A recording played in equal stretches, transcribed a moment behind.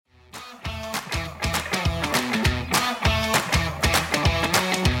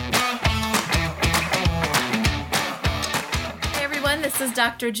This is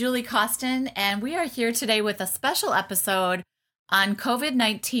Dr. Julie Costin, and we are here today with a special episode on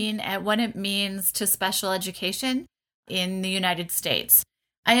COVID-19 and what it means to special education in the United States.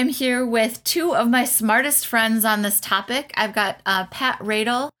 I am here with two of my smartest friends on this topic. I've got Pat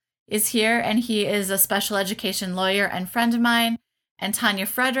Radel is here, and he is a special education lawyer and friend of mine. And Tanya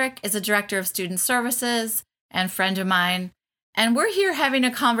Fredrich is a director of student services and friend of mine. And we're here having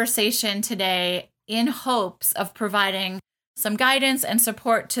a conversation today in hopes of providing some guidance and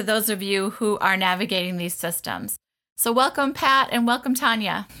support to those of you who are navigating these systems. So welcome, Pat, and welcome,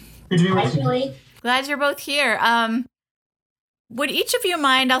 Tanya. Hi, Julie. Glad you're both here. Would each of you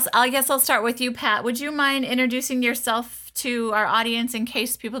mind, I guess I'll start with you, Pat. Would you mind introducing yourself to our audience in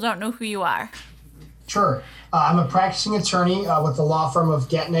case people don't know who you are? Sure. I'm a practicing attorney with the law firm of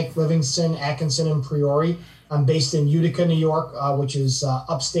Getnick, Livingston, Atkinson, and Priori. I'm based in Utica, New York, which is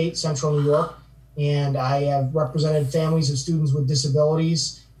upstate central New York. And I have represented families of students with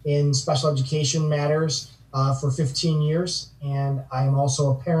disabilities in special education matters for 15 years. And I am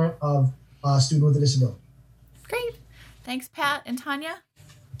also a parent of a student with a disability. Great. Thanks, Pat. And Tanya?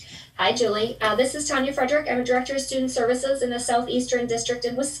 Hi, Julie. This is Tanya Fredrich. I'm a director of student services in the Southeastern District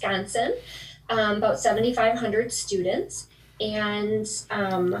in Wisconsin, about 7,500 students. And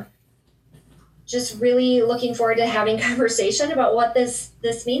just really looking forward to having conversation about what this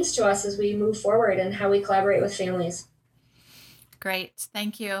means to us as we move forward and how we collaborate with families. Great.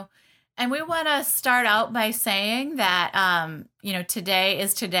 Thank you. And we want to start out by saying that, today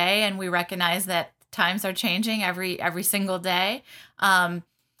is today, and we recognize that times are changing every single day. And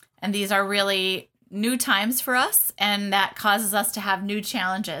these are really new times for us, and that causes us to have new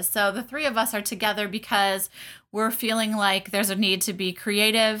challenges. So the three of us are together because we're feeling like there's a need to be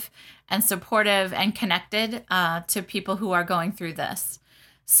creative and supportive and connected to people who are going through this.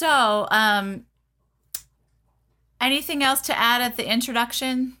 So anything else to add at the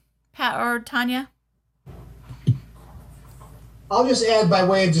introduction, Pat or Tanya? I'll just add by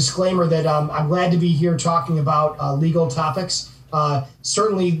way of disclaimer that I'm glad to be here talking about legal topics.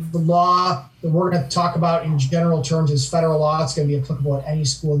 Certainly the law that we're going to talk about in general terms is federal law. It's going to be applicable at any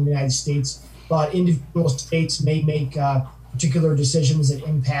school in the United States, but individual states may make particular decisions that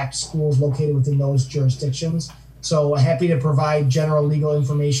impact schools located within those jurisdictions. So happy to provide general legal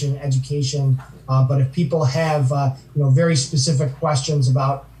information, education, but if people have very specific questions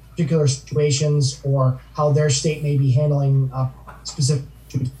about particular situations or how their state may be handling specific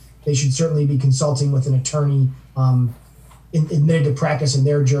issues, they should certainly be consulting with an attorney admitted to practice in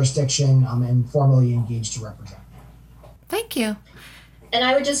their jurisdiction and formally engaged to represent. Thank you. And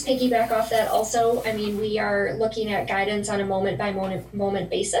I would just piggyback off that also. I mean, we are looking at guidance on a moment by moment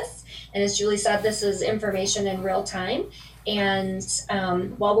basis. And as Julie said, this is information in real time. And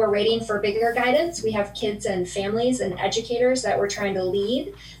while we're waiting for bigger guidance, we have kids and families and educators that we're trying to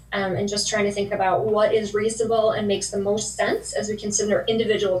lead and just trying to think about what is reasonable and makes the most sense as we consider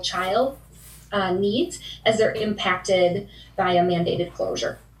individual child needs as they're impacted by a mandated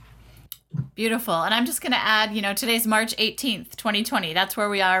closure. Beautiful. And I'm just going to add, today's March 18th, 2020. That's where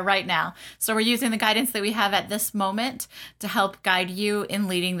we are right now. So we're using the guidance that we have at this moment to help guide you in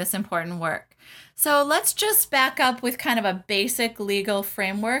leading this important work. So let's just back up with kind of a basic legal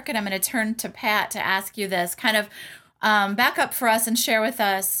framework. And I'm going to turn to Pat to ask you this, kind of back up for us and share with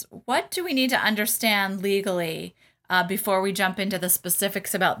us, what do we need to understand legally before we jump into the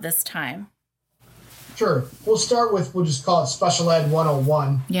specifics about this time? Sure. We'll start with, we'll just call it Special Ed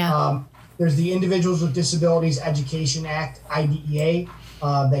 101. Yeah. There's the Individuals with Disabilities Education Act, IDEA,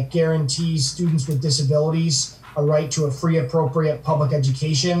 that guarantees students with disabilities a right to a free, appropriate public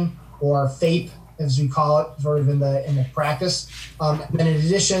education, or FAPE, as we call it, sort of in the practice. And then in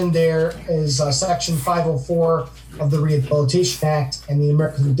addition, there is Section 504 of the Rehabilitation Act and the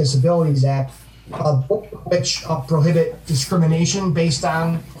Americans with Disabilities Act, both of which prohibit discrimination based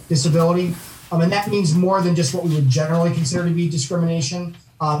on disability. And that means more than just what we would generally consider to be discrimination.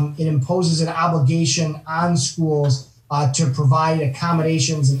 It imposes an obligation on schools to provide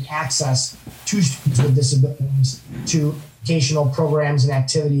accommodations and access to students with disabilities to educational programs and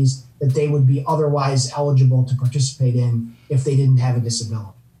activities that they would be otherwise eligible to participate in if they didn't have a disability.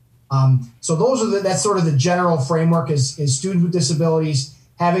 So that's sort of the general framework is students with disabilities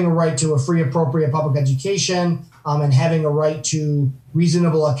having a right to a free, appropriate public education, and having a right to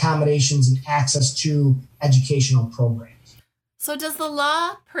reasonable accommodations and access to educational programs. So does the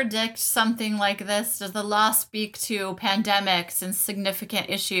law predict something like this? Does the law speak to pandemics and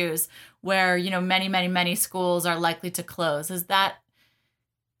significant issues where, many, many, many schools are likely to close? Is that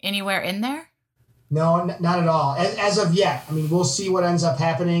anywhere in there? No, not at all. As of yet. I mean, we'll see what ends up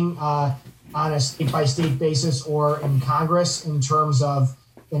happening on a state-by-state basis or in Congress in terms of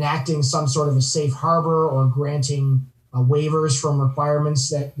enacting some sort of a safe harbor or granting waivers from requirements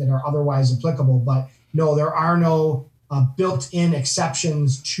that are otherwise applicable. But no, there are no built-in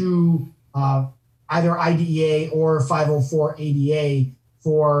exceptions to either IDEA or 504 ADA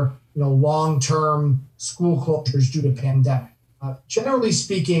for long-term school closures due to pandemic. Generally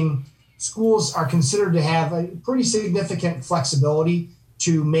speaking, schools are considered to have a pretty significant flexibility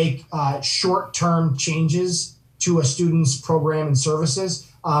to make short-term changes to a student's program and services.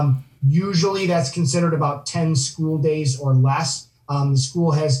 Usually that's considered about 10 school days or less. The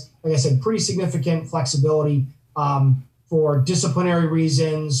school has, like I said, pretty significant flexibility for disciplinary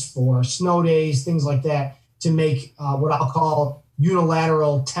reasons, for snow days, things like that, to make what I'll call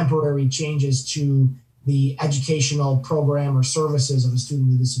unilateral temporary changes to the educational program or services of a student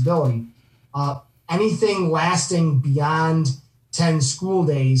with a disability. Anything lasting beyond 10 school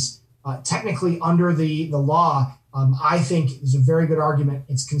days, technically under the law, I think is a very good argument.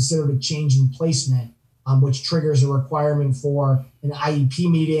 It's considered a change in placement, which triggers a requirement for an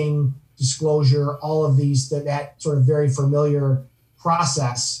IEP meeting, disclosure, all of these, that sort of very familiar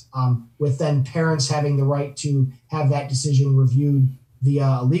process, with then parents having the right to have that decision reviewed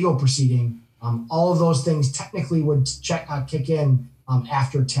via a legal proceeding. All of those things technically would kick in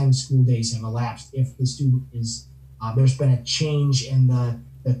after 10 school days have elapsed if the student is, there's been a change in the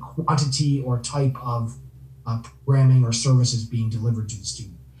quantity or type of programming or services being delivered to the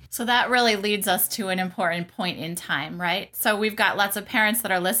student. So that really leads us to an important point in time, right? So we've got lots of parents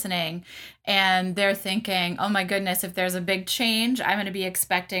that are listening and they're thinking, oh my goodness, if there's a big change, I'm going to be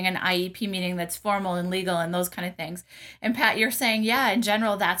expecting an IEP meeting that's formal and legal and those kind of things. And Pat, you're saying, yeah, in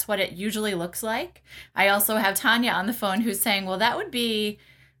general, that's what it usually looks like. I also have Tanya on the phone who's saying, well, that would be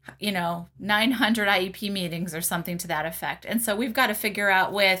 900 IEP meetings or something to that effect. And so we've got to figure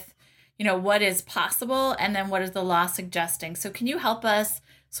out with, what is possible and then what is the law suggesting. So can you help us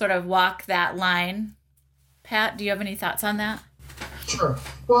sort of walk that line? Pat, do you have any thoughts on that? Sure.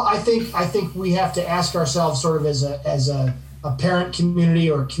 Well, I think we have to ask ourselves sort of as a parent community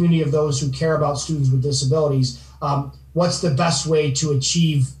or a community of those who care about students with disabilities, what's the best way to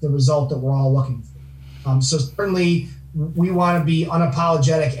achieve the result that we're all looking for? So certainly we want to be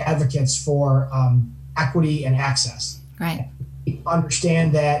unapologetic advocates for equity and access. Right. We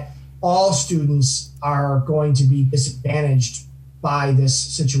understand that all students are going to be disadvantaged by this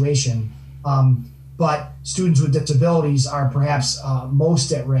situation. But students with disabilities are perhaps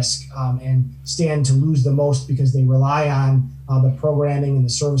most at risk and stand to lose the most because they rely on the programming and the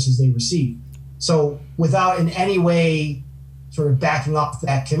services they receive. So without in any way sort of backing up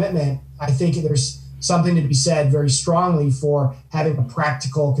that commitment, I think there's something to be said very strongly for having a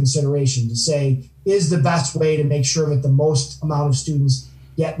practical consideration to say, is the best way to make sure that the most amount of students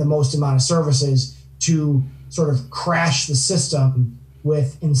get the most amount of services to sort of crash the system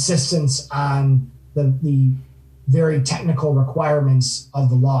with insistence on the very technical requirements of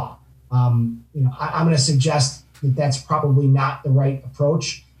the law. I'm going to suggest that that's probably not the right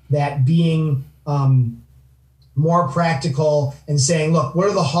approach, that being more practical and saying, look, what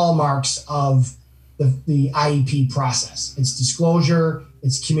are the hallmarks of the IEP process? It's disclosure,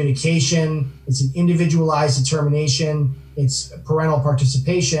 it's communication, it's an individualized determination, it's parental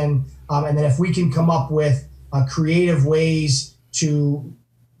participation. And then if we can come up with creative ways to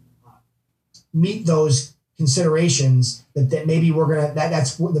meet those considerations, that maybe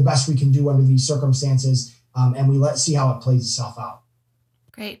that's the best we can do under these circumstances, and let's see how it plays itself out.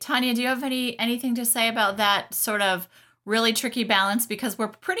 Great. Tanya, do you have anything to say about that sort of really tricky balance? Because we're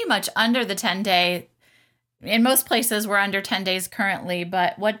pretty much under the 10-day. In most places, we're under 10 days currently,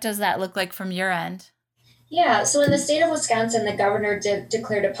 but what does that look like from your end? Yeah, so in the state of Wisconsin, the governor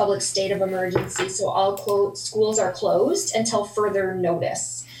declared a public state of emergency, so all schools are closed until further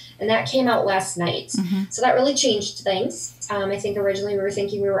notice. And that came out last night. Mm-hmm. So that really changed things. I think originally we were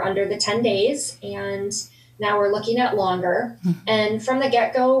thinking we were under the 10 days, and now we're looking at longer. Mm-hmm. And from the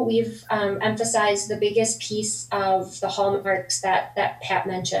get-go, we've emphasized the biggest piece of the hallmarks that Pat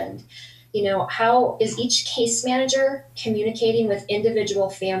mentioned. How is each case manager communicating with individual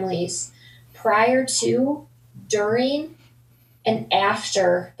families prior to, during, and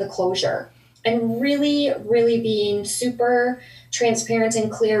after the closure? And really, really being super transparent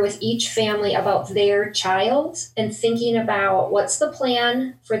and clear with each family about their child and thinking about what's the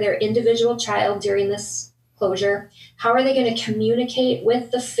plan for their individual child during this closure. How are they going to communicate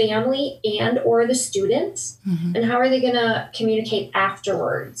with the family and or the students? Mm-hmm. And how are they going to communicate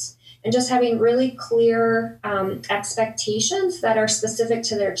afterwards? and just having really clear expectations that are specific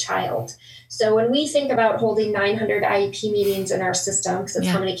to their child. So when we think about holding 900 IEP meetings in our system, because that's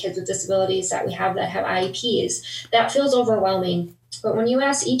how many kids with disabilities that we have that have IEPs, that feels overwhelming. But when you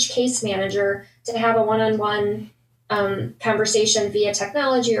ask each case manager to have a one-on-one conversation via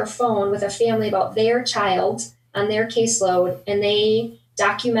technology or phone with a family about their child on their caseload, and they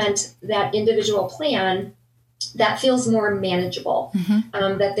document that individual plan, that feels more manageable,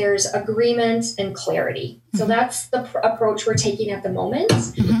 that there's agreement and clarity. So that's the approach we're taking at the moment,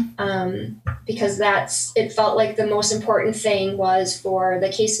 because it felt like the most important thing was for the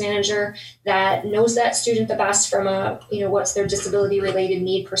case manager that knows that student the best from a, what's their disability related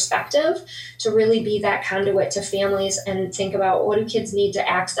need perspective, to really be that conduit to families and think about what do kids need to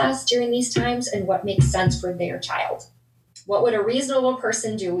access during these times and what makes sense for their child. What would a reasonable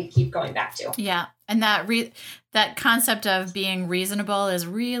person do? We keep going back to. Yeah. And that concept of being reasonable is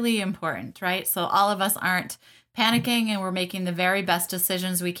really important, right? So all of us aren't panicking, and we're making the very best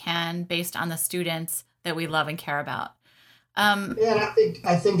decisions we can based on the students that we love and care about. And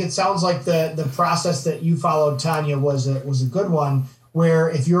I think it sounds like the process that you followed, Tanya, was a good one, where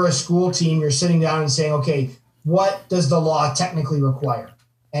if you're a school team, you're sitting down and saying, okay, what does the law technically require?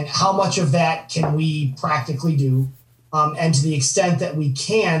 And how much of that can we practically do? And to the extent that we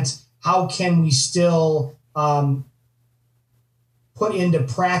can't, how can we still put into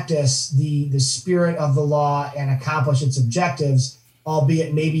practice the spirit of the law and accomplish its objectives,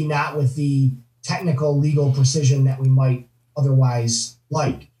 albeit maybe not with the technical legal precision that we might otherwise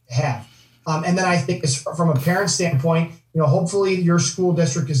like to have. And then I think from a parent standpoint, hopefully your school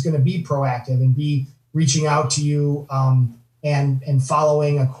district is going to be proactive and be reaching out to you and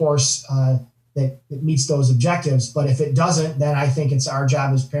following a course that meets those objectives. But if it doesn't, then I think it's our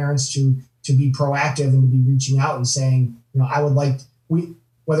job as parents to be proactive and to be reaching out and saying, I would like,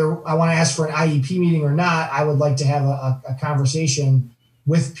 whether I want to ask for an IEP meeting or not, I would like to have a conversation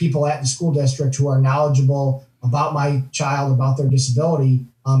with people at the school district who are knowledgeable about my child, about their disability,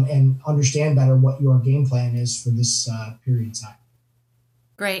 and understand better what your game plan is for this period of time.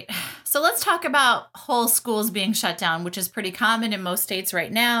 Great. So let's talk about whole schools being shut down, which is pretty common in most states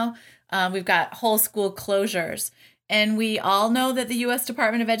right now. We've got whole school closures. And we all know that the U.S.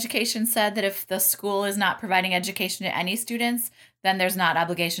 Department of Education said that if the school is not providing education to any students, then there's not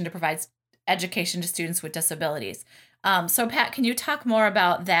obligation to provide education to students with disabilities. So Pat, can you talk more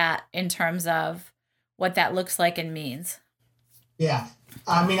about that in terms of what that looks like and means? Yeah.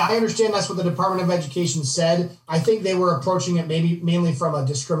 I mean, I understand that's what the Department of Education said. I think they were approaching it mainly from a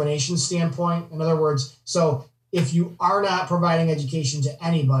discrimination standpoint. In other words, so if you are not providing education to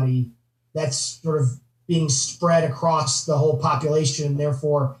anybody, that's sort of being spread across the whole population, and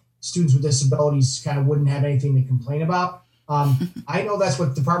therefore students with disabilities kind of wouldn't have anything to complain about. I know that's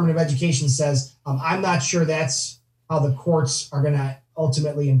what the Department of Education says. I'm not sure that's how the courts are going to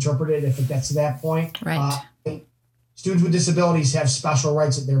ultimately interpret it if it gets to that point. Right. Students with disabilities have special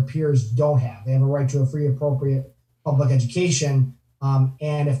rights that their peers don't have. They have a right to a free, appropriate public education.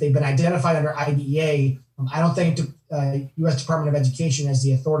 And if they've been identified under IDEA, I don't think the U.S. Department of Education has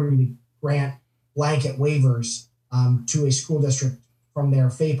the authority to grant blanket waivers to a school district from their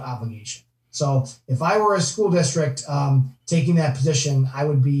FAPE obligation. So if I were a school district taking that position, I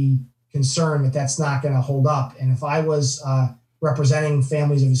would be concerned that that's not going to hold up. And if I was representing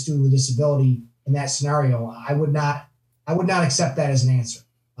families of a student with disability in that scenario, I would not accept that as an answer.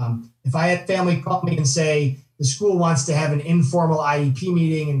 If I had family call me and say the school wants to have an informal IEP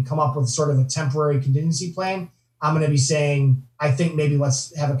meeting and come up with sort of a temporary contingency plan, I'm going to be saying, I think maybe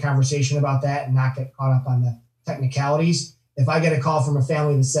let's have a conversation about that and not get caught up on the technicalities. If I get a call from a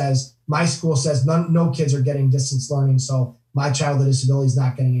family that says, my school says no kids are getting distance learning, so my child with a disability is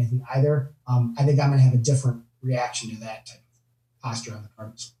not getting anything either, I think I'm going to have a different reaction to that type of posture on the part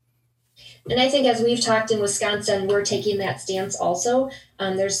of the school. And I think as we've talked in Wisconsin, we're taking that stance also.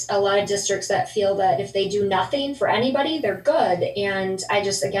 There's a lot of districts that feel that if they do nothing for anybody, they're good. And I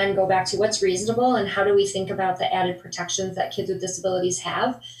just, again, go back to what's reasonable and how do we think about the added protections that kids with disabilities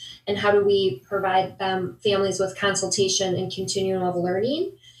have, and how do we provide families with consultation and continuum of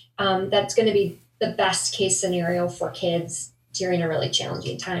learning. That's going to be the best case scenario for kids during a really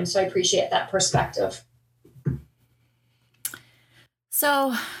challenging time. So I appreciate that perspective.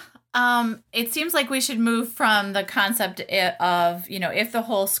 So it seems like we should move from the concept of, if the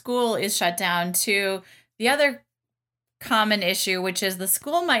whole school is shut down, to the other common issue, which is the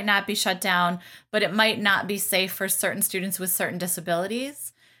school might not be shut down, but it might not be safe for certain students with certain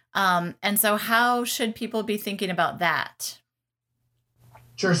disabilities. And so how should people be thinking about that?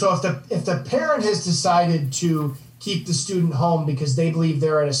 Sure. So if the parent has decided to keep the student home because they believe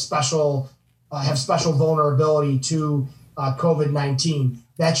they're at a special, have special vulnerability to COVID-19.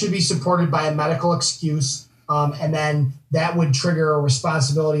 That should be supported by a medical excuse. And then that would trigger a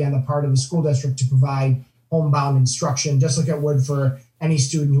responsibility on the part of the school district to provide homebound instruction, just like it would for any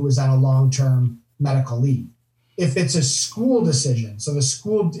student who was on a long-term medical leave. If it's a school decision, so the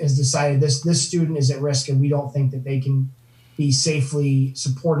school has decided this student is at risk and we don't think that they can be safely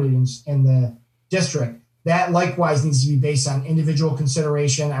supported in the district, that likewise needs to be based on individual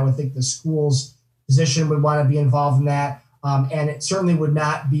consideration. I would think the school's position would want to be involved in that. And it certainly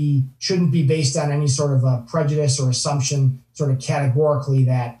shouldn't be based on any sort of a prejudice or assumption sort of categorically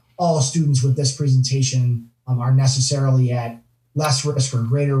that all students with this presentation are necessarily at less risk or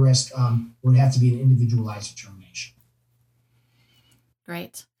greater risk. Would have to be an individualized determination.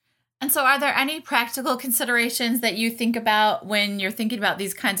 Great. And so are there any practical considerations that you think about when you're thinking about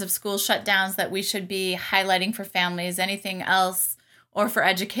these kinds of school shutdowns that we should be highlighting for families? Anything else, or for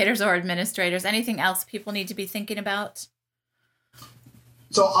educators or administrators, anything else people need to be thinking about?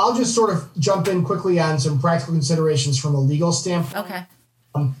 So I'll just sort of jump in quickly on some practical considerations from a legal standpoint.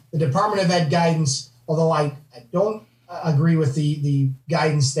 Okay. The Department of Ed guidance, although I don't agree with the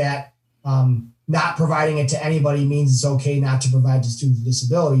guidance that not providing it to anybody means it's okay not to provide to students with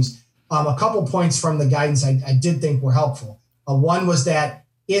disabilities. A couple points from the guidance I did think were helpful. One was that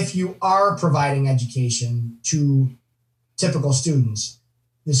if you are providing education to typical students,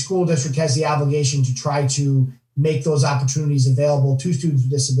 the school district has the obligation to try to make those opportunities available to students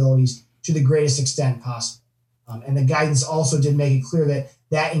with disabilities to the greatest extent possible. And the guidance also did make it clear that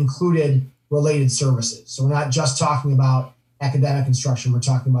that included related services. So we're not just talking about academic instruction, we're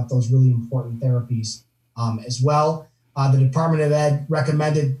talking about those really important therapies as well. The Department of Ed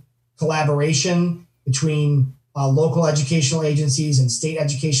recommended collaboration between local educational agencies and state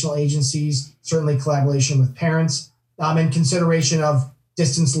educational agencies, certainly collaboration with parents, and consideration of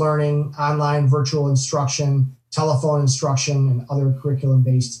distance learning, online virtual instruction, telephone instruction, and other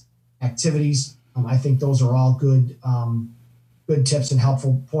curriculum-based activities. I think those are all good tips and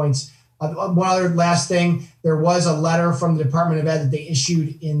helpful points. One other last thing, there was a letter from the Department of Ed that they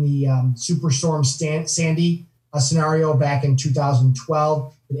issued in the Superstorm Sandy scenario back in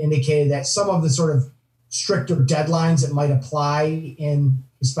 2012 that indicated that some of the sort of stricter deadlines that might apply in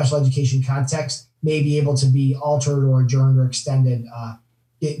the special education context may be able to be altered or adjourned or extended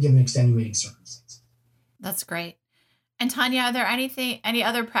given extenuating circumstances. That's great. And Tanya, are there any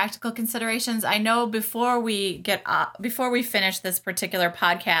other practical considerations? I know before we finish this particular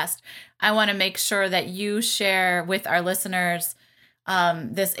podcast, I want to make sure that you share with our listeners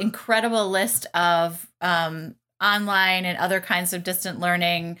this incredible list of online and other kinds of distant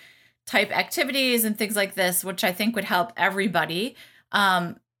learning type activities and things like this, which I think would help everybody.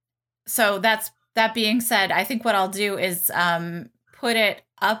 So that being said, I think what I'll do is put it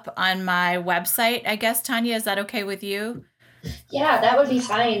up on my website, I guess. Tanya, is that okay with you? Yeah, that would be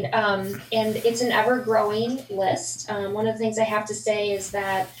fine. And it's an ever-growing list. One of the things I have to say is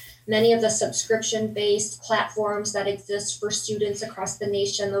that many of the subscription-based platforms that exist for students across the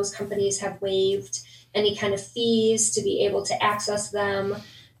nation, those companies have waived any kind of fees to be able to access them.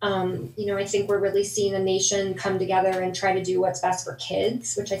 I think we're really seeing a nation come together and try to do what's best for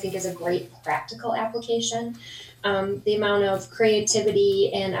kids, which I think is a great practical application. The amount of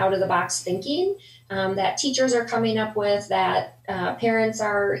creativity and out-of-the-box thinking that teachers are coming up with, that parents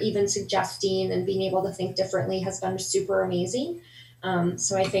are even suggesting, and being able to think differently has been super amazing.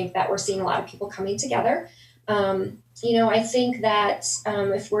 So I think that we're seeing a lot of people coming together. I think that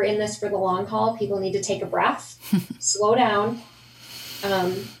if we're in this for the long haul, people need to take a breath, slow down.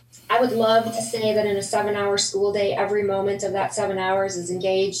 I would love to say that in a 7-hour school day, every moment of that 7 hours is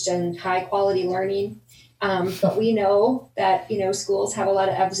engaged and high quality learning. But we know that, schools have a lot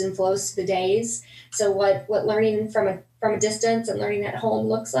of ebbs and flows to the days. So what learning from a distance and learning at home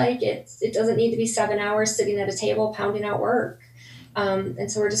looks like, it doesn't need to be 7 hours sitting at a table pounding out work. And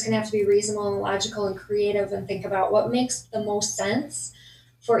so we're just going to have to be reasonable and logical and creative and think about what makes the most sense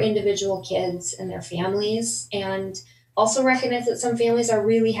for individual kids and their families. And also recognize that some families are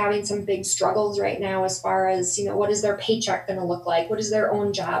really having some big struggles right now as far as, what is their paycheck going to look like? What is their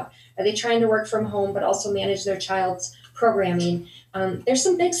own job? Are they trying to work from home but also manage their child's programming? There's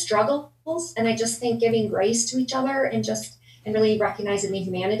some big struggles, and I just think giving grace to each other and really recognizing the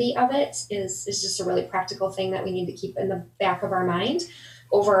humanity of it is just a really practical thing that we need to keep in the back of our mind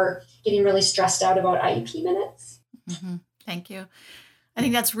over getting really stressed out about IEP minutes. Mm-hmm. Thank you. I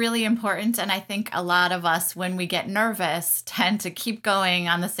think that's really important. And I think a lot of us, when we get nervous, tend to keep going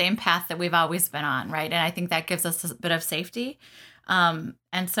on the same path that we've always been on, right? And I think that gives us a bit of safety.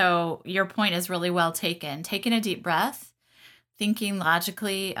 And so your point is really well taken. Taking a deep breath, thinking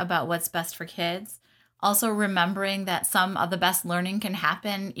logically about what's best for kids. Also remembering that some of the best learning can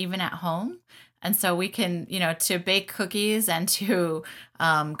happen even at home. And so we can, to bake cookies and to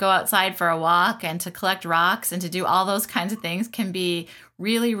go outside for a walk and to collect rocks and to do all those kinds of things can be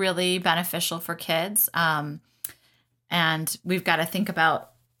really, really beneficial for kids. And we've got to think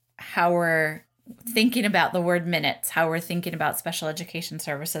about how we're thinking about the word minutes, how we're thinking about special education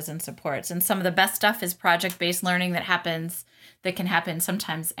services and supports. And some of the best stuff is project-based learning that can happen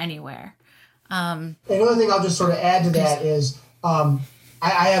sometimes anywhere. Another thing I'll just sort of add to that is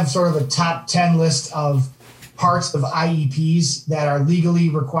I have sort of a top 10 list of parts of IEPs that are legally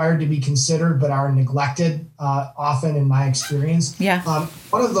required to be considered but are neglected often in my experience. Yeah.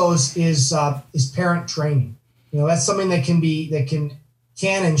 One of those is parent training. That's something that can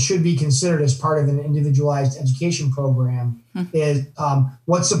and should be considered as part of an individualized education program. Is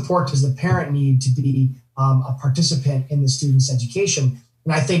what support does the parent need to be a participant in the student's education?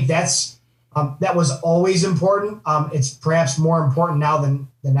 And I think that was always important. It's perhaps more important now than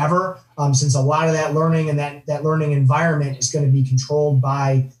ever, since a lot of that learning and that learning environment is going to be controlled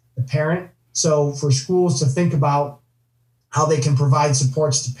by the parent. So for schools to think about how they can provide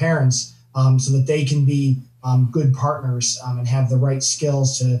supports to parents so that they can be good partners and have the right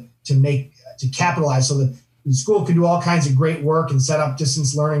skills to capitalize, so that the school can do all kinds of great work and set up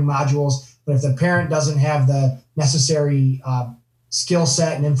distance learning modules. But if the parent doesn't have the necessary skill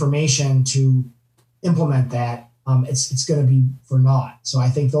set and information to implement that, it's going to be for naught. So I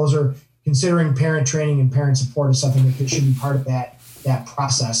think those are considering parent training and parent support is something that should be part of that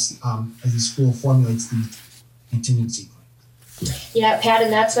process as the school formulates the contingency plan. Yeah, Pat,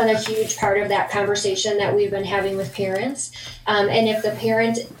 and that's been a huge part of that conversation that we've been having with parents. And if the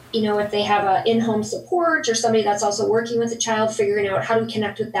parent, if they have a in-home support or somebody that's also working with a child, figuring out how to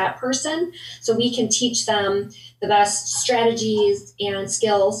connect with that person so we can teach them the best strategies and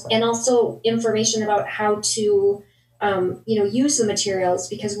skills, and also information about how to, use the materials,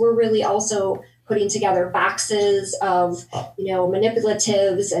 because we're really also putting together boxes of,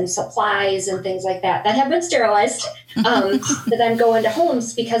 manipulatives and supplies and things like that have been sterilized, to then go into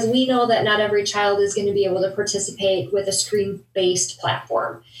homes, because we know that not every child is going to be able to participate with a screen-based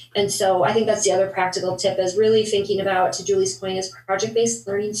platform. And so I think that's the other practical tip, is really thinking about, to Julie's point, is project-based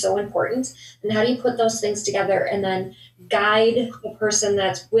learning so important? And how do you put those things together and then guide the person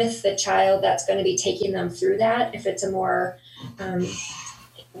that's with the child that's going to be taking them through that, if it's a more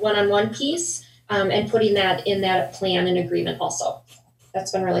one-on-one piece, and putting that in that plan and agreement also.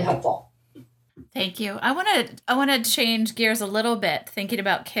 That's been really helpful. Thank you. I want to change gears a little bit, thinking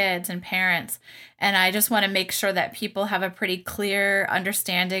about kids and parents. And I just want to make sure that people have a pretty clear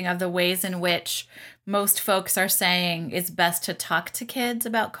understanding of the ways in which most folks are saying it's best to talk to kids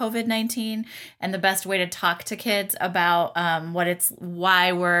about COVID-19, and the best way to talk to kids about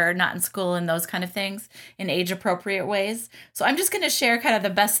why we're not in school and those kind of things in age appropriate ways. So I'm just going to share kind of the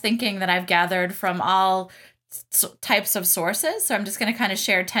best thinking that I've gathered from all types of sources. So I'm just going to kind of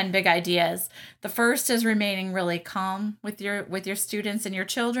share 10 big ideas. The first is remaining really calm with your students and your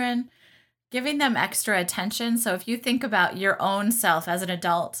children, giving them extra attention. So if you think about your own self as an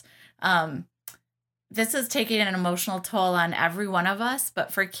adult, this is taking an emotional toll on every one of us,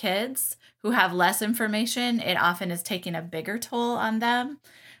 but for kids who have less information, it often is taking a bigger toll on them.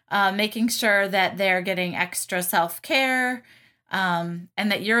 Making sure that they're getting extra self-care, and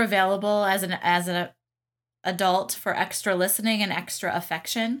that you're available as an adult for extra listening and extra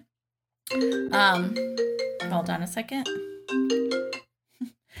affection. Hold on a second.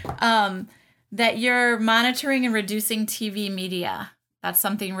 That you're monitoring and reducing TV media. That's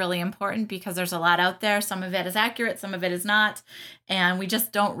something really important, because there's a lot out there. Some of it is accurate, some of it is not. And we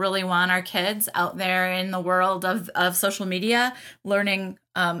just don't really want our kids out there in the world of social media learning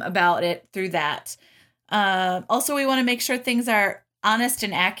about it through that. Also, we want to make sure things are honest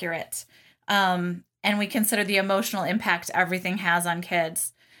and accurate. And we consider the emotional impact everything has on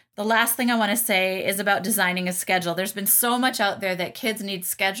kids. The last thing I want to say is about designing a schedule. There's been so much out there that kids need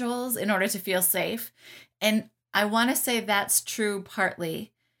schedules in order to feel safe. And I want to say that's true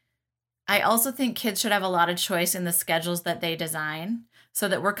partly. I also think kids should have a lot of choice in the schedules that they design, so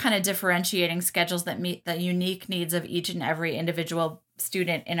that we're kind of differentiating schedules that meet the unique needs of each and every individual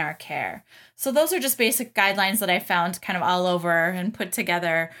student in our care. So those are just basic guidelines that I found kind of all over and put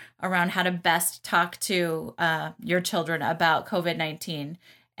together around how to best talk to your children about COVID-19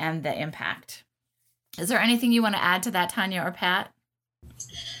 and the impact. Is there anything you want to add to that, Tanya or Pat?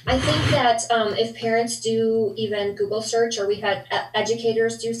 I think that if parents do even Google search, or we've had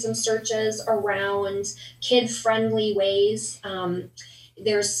educators do some searches around kid-friendly ways,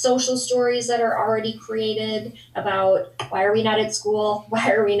 there's social stories that are already created about why are we not at school,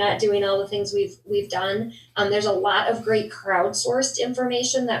 why are we not doing all the things we've done. There's a lot of great crowdsourced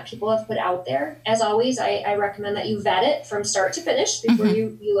information that people have put out there. As always, I recommend that you vet it from start to finish before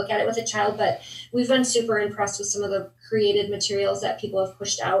you look at it with a child. But we've been super impressed with some of the created materials that people have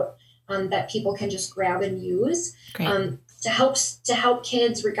pushed out, that people can just grab and use, to help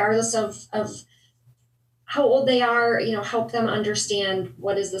kids, regardless of how old they are, help them understand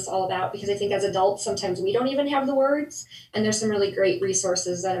what is this all about. Because I think as adults, sometimes we don't even have the words, and there's some really great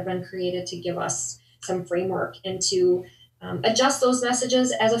resources that have been created to give us some framework and to adjust those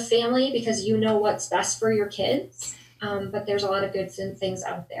messages as a family, because you know what's best for your kids. But there's a lot of good things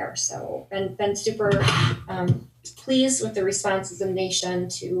out there. So been super pleased with the responses in the nation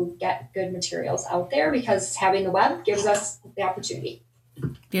to get good materials out there, because having the web gives us the opportunity.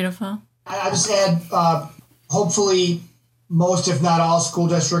 Beautiful. I just add, hopefully most, if not all, school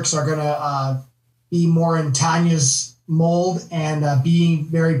districts are going to be more in Tanya's mold and being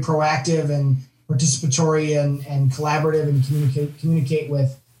very proactive and participatory and collaborative, and communicate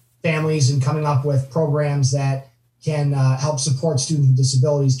with families and coming up with programs that can help support students with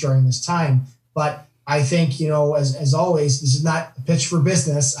disabilities during this time. But I think, as always, this is not a pitch for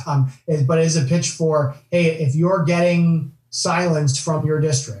business, but it is a pitch for, hey, if you're getting silenced from your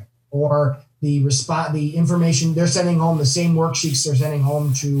district, or the information they're sending home, the same worksheets they're sending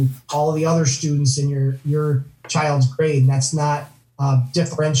home to all the other students in your child's grade, and that's not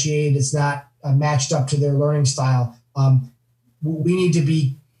differentiated, it's not matched up to their learning style. We need to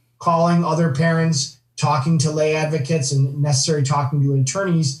be calling other parents, talking to lay advocates, and necessarily talking to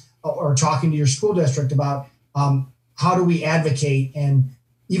attorneys, or talking to your school district about how do we advocate. And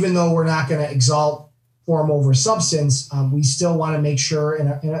even though we're not going to exalt form over substance, we still want to make sure, in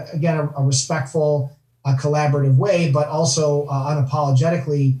a respectful, collaborative way, but also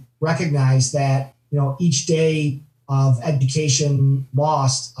unapologetically recognize that each day of education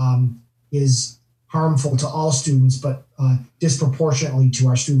lost is harmful to all students, but disproportionately to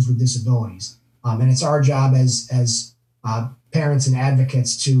our students with disabilities. And it's our job as parents and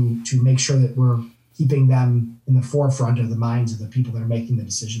advocates to make sure that we're keeping them in the forefront of the minds of the people that are making the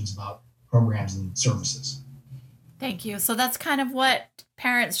decisions about programs and services. Thank you. So that's kind of what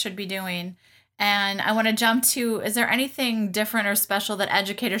parents should be doing. And I want to jump to, is there anything different or special that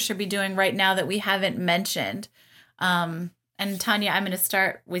educators should be doing right now that we haven't mentioned? And Tanya, I'm going to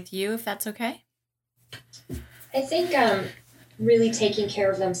start with you, if that's okay. I think really taking care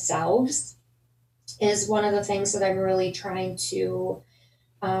of themselves is one of the things that I'm really trying to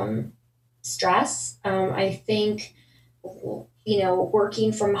stress. I think,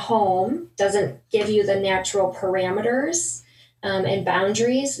 working from home doesn't give you the natural parameters and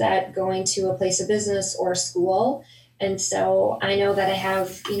boundaries that going to a place of business or school. And so I know that I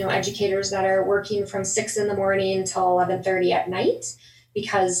have, educators that are working from 6 a.m. until 11:30 at night,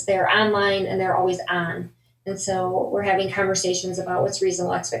 because they're online and they're always on. And so we're having conversations about what's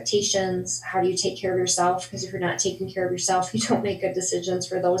reasonable expectations. How do you take care of yourself? Because if you're not taking care of yourself, you don't make good decisions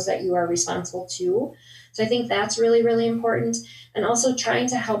for those that you are responsible to. So I think that's really, really important. And also trying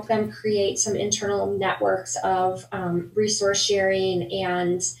to help them create some internal networks of resource sharing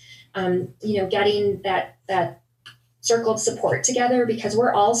and, getting that circle of support together, because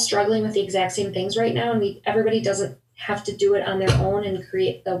we're all struggling with the exact same things right now. And everybody doesn't have to do it on their own and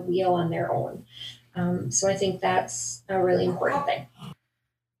create the wheel on their own. So I think that's a really important thing.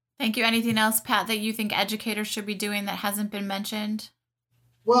 Thank you. Anything else, Pat, that you think educators should be doing that hasn't been mentioned?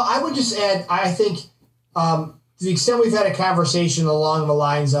 Well, I would just add, I think to the extent we've had a conversation along the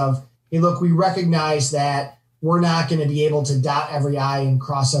lines of, hey, look, we recognize that we're not going to be able to dot every I and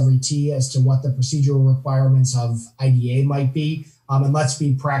cross every T as to what the procedural requirements of IDA might be. And let's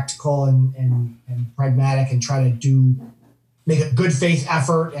be practical and pragmatic and try to make a good faith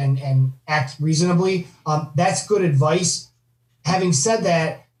effort and act reasonably. That's good advice. Having said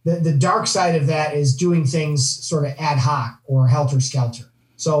that, the dark side of that is doing things sort of ad hoc or helter-skelter.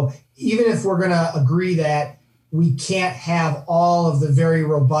 So even if we're going to agree that we can't have all of the very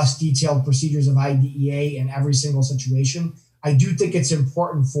robust, detailed procedures of IDEA in every single situation, I do think it's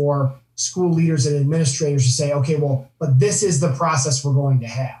important for school leaders and administrators to say, okay, well, but this is the process we're going to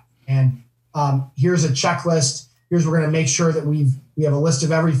have. And here's a checklist. Here's we're going to make sure that we have a list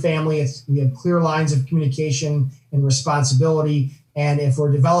of every family. We have clear lines of communication and responsibility. And if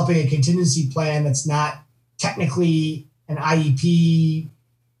we're developing a contingency plan that's not technically an IEP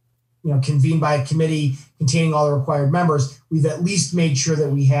convened by a committee containing all the required members, we've at least made sure that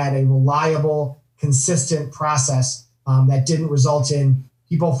we had a reliable, consistent process that didn't result in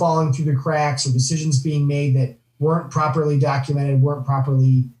people falling through the cracks or decisions being made that weren't properly documented, weren't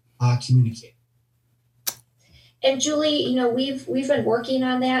properly communicated. And Julie, we've been working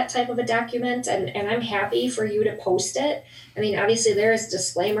on that type of a document, and I'm happy for you to post it. I mean, obviously there is a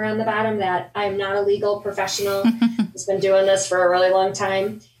disclaimer on the bottom that I'm not a legal professional. I've been doing this for a really long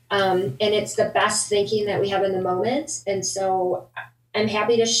time. And it's the best thinking that we have in the moment. And so I'm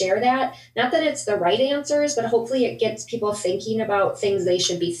happy to share that. Not that it's the right answers, but hopefully it gets people thinking about things they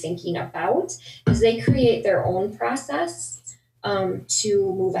should be thinking about as they create their own process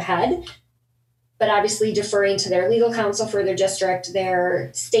to move ahead. But obviously deferring to their legal counsel for their district, their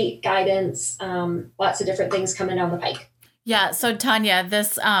state guidance, lots of different things coming down the pike. Yeah. So Tanya,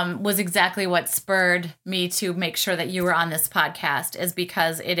 this was exactly what spurred me to make sure that you were on this podcast, is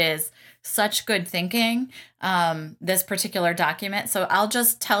because it is such good thinking, this particular document. So I'll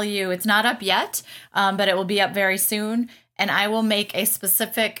just tell you, it's not up yet, but it will be up very soon. And I will make a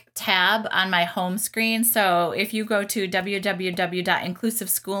specific tab on my home screen. So if you go to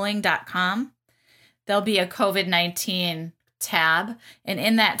www.inclusiveschooling.com, there'll be a COVID-19 tab. And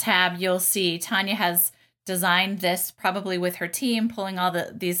in that tab, you'll see Tanya has designed this probably with her team, pulling all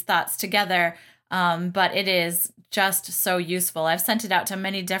these thoughts together. But it is just so useful. I've sent it out to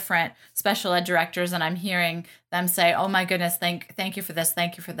many different special ed directors, and I'm hearing them say, oh my goodness, thank you for this.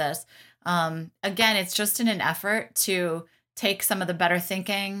 Thank you for this. Again, it's just in an effort to take some of the better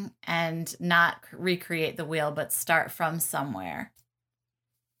thinking and not recreate the wheel, but start from somewhere.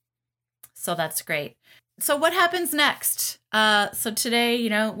 So that's great. So what happens next? So today,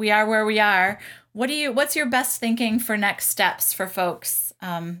 we are where we are. What's your best thinking for next steps for folks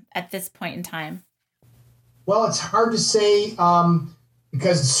at this point in time? Well, it's hard to say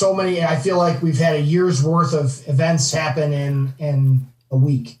because so many. I feel like we've had a year's worth of events happen in a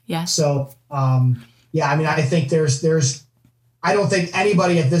week. Yeah. So I think I don't think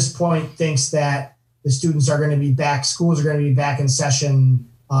anybody at this point thinks that the students are going to be back. Schools are going to be back in session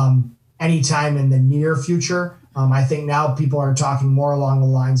anytime in the near future. I think now people are talking more along the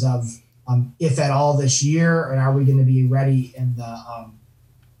lines of if at all this year, and are we going to be ready in the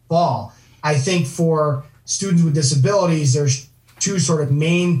fall? I think for students with disabilities, there's two sort of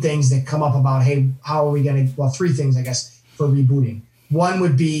main things that come up about, hey, how are we going to, three things, I guess, for rebooting. One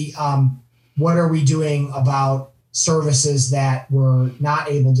would be, what are we doing about services that were not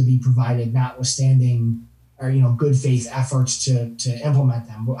able to be provided, notwithstanding or, good faith efforts to implement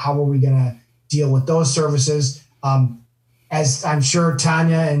them? How are we going to deal with those services? As I'm sure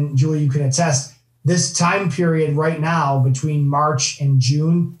Tanya and Julie, you can attest, this time period right now between March and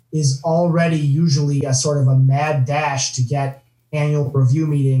June is already usually a sort of a mad dash to get annual review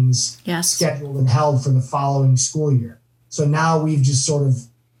meetings scheduled and held for the following school year. So now we've just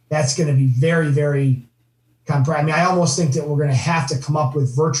that's going to be very, very I almost think that we're going to have to come up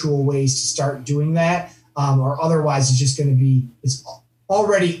with virtual ways to start doing that. Or otherwise it's just going to be, it's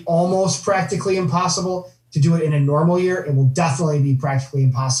already almost practically impossible to do it in a normal year. It will definitely be practically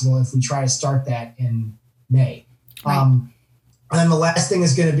impossible if we try to start that in May. Right. And then the last thing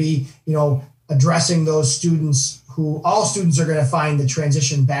is going to be, addressing those students who all students are going to find the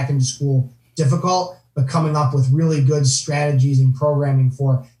transition back into school difficult, but coming up with really good strategies and programming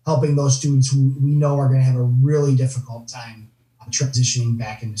for helping those students who we know are going to have a really difficult time transitioning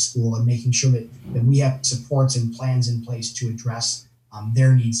back into school, and making sure that we have supports and plans in place to address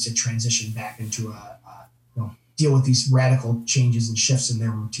their needs to transition back into deal with these radical changes and shifts in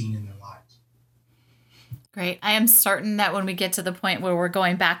their routine in their lives. Great. I am certain that when we get to the point where we're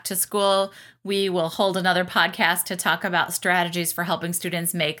going back to school, we will hold another podcast to talk about strategies for helping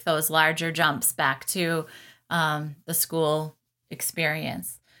students make those larger jumps back to the school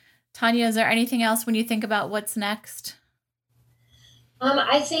experience. Tanya, is there anything else when you think about what's next?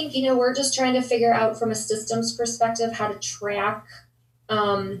 I think, we're just trying to figure out from a systems perspective how to track,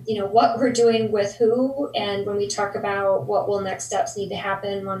 what we're doing with who. And when we talk about what will next steps need to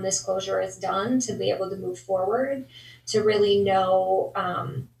happen when this closure is done to be able to move forward, to really know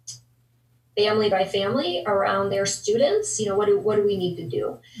family by family around their students, what do we need to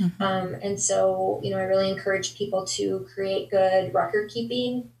do? Mm-hmm. And so, I really encourage people to create good record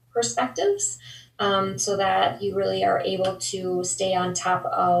keeping perspectives. So that you really are able to stay on top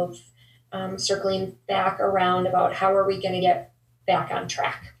of circling back around about how are we going to get back on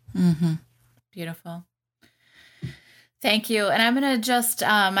track. Mm-hmm. Beautiful. Thank you. And I'm going to just,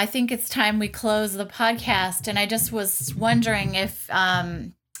 I think it's time we close the podcast. And I just was wondering if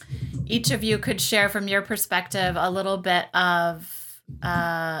each of you could share from your perspective a little bit of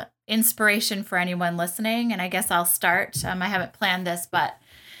inspiration for anyone listening. And I guess I'll start. I haven't planned this, but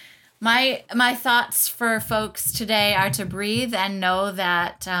my thoughts for folks today are to breathe and know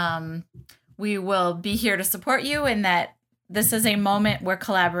that we will be here to support you, and that this is a moment where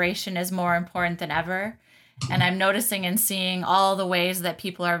collaboration is more important than ever. And I'm noticing and seeing all the ways that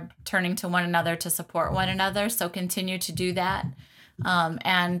people are turning to one another to support one another. So continue to do that.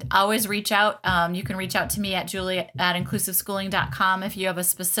 And always reach out. You can reach out to me at julie@inclusiveschooling.com if you have a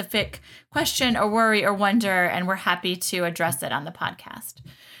specific question or worry or wonder, and we're happy to address it on the podcast.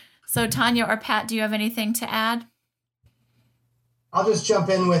 So Tanya or Pat, do you have anything to add? I'll just jump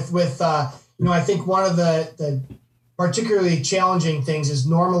in with I think one of the particularly challenging things is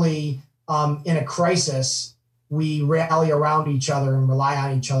normally in a crisis, we rally around each other and rely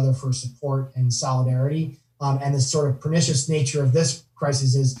on each other for support and solidarity. And the sort of pernicious nature of this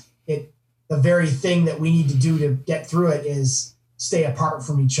crisis is the very thing that we need to do to get through it is stay apart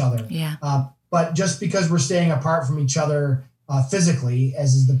from each other. Yeah. But just because we're staying apart from each other physically,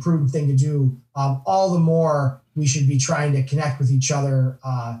 as is the prudent thing to do, all the more we should be trying to connect with each other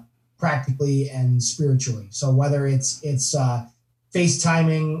practically and spiritually. So whether it's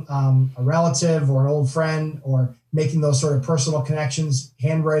FaceTiming a relative or an old friend, or making those sort of personal connections,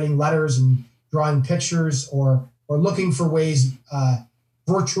 handwriting letters and drawing pictures, or looking for ways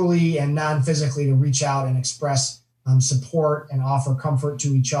virtually and non-physically to reach out and express support and offer comfort to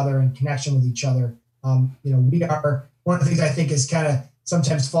each other and connection with each other. We are, one of the things I think is kind of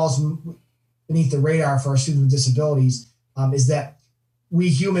sometimes falls beneath the radar for our students with disabilities is that we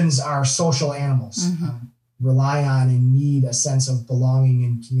humans are social animals. Mm-hmm. Rely on and need a sense of belonging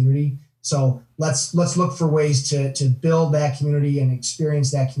and community. So let's look for ways to build that community and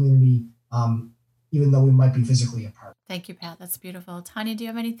experience that community, even though we might be physically apart. Thank you, Pat. That's beautiful. Tanya, do you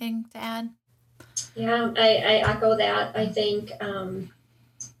have anything to add? Yeah, I echo that. I think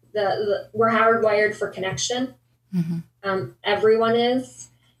we're hardwired for connection. Mm-hmm. Everyone is.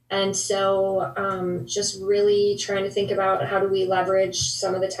 And so just really trying to think about how do we leverage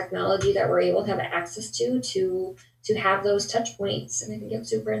some of the technology that we're able to have access to have those touch points. And I think it's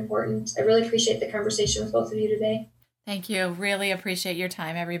super important. I really appreciate the conversation with both of you today. Thank you. Really appreciate your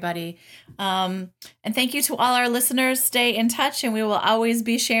time, everybody. And thank you to all our listeners. Stay in touch, and we will always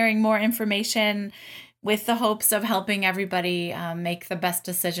be sharing more information with the hopes of helping everybody make the best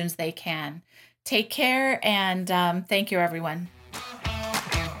decisions they can. Take care, and thank you, everyone.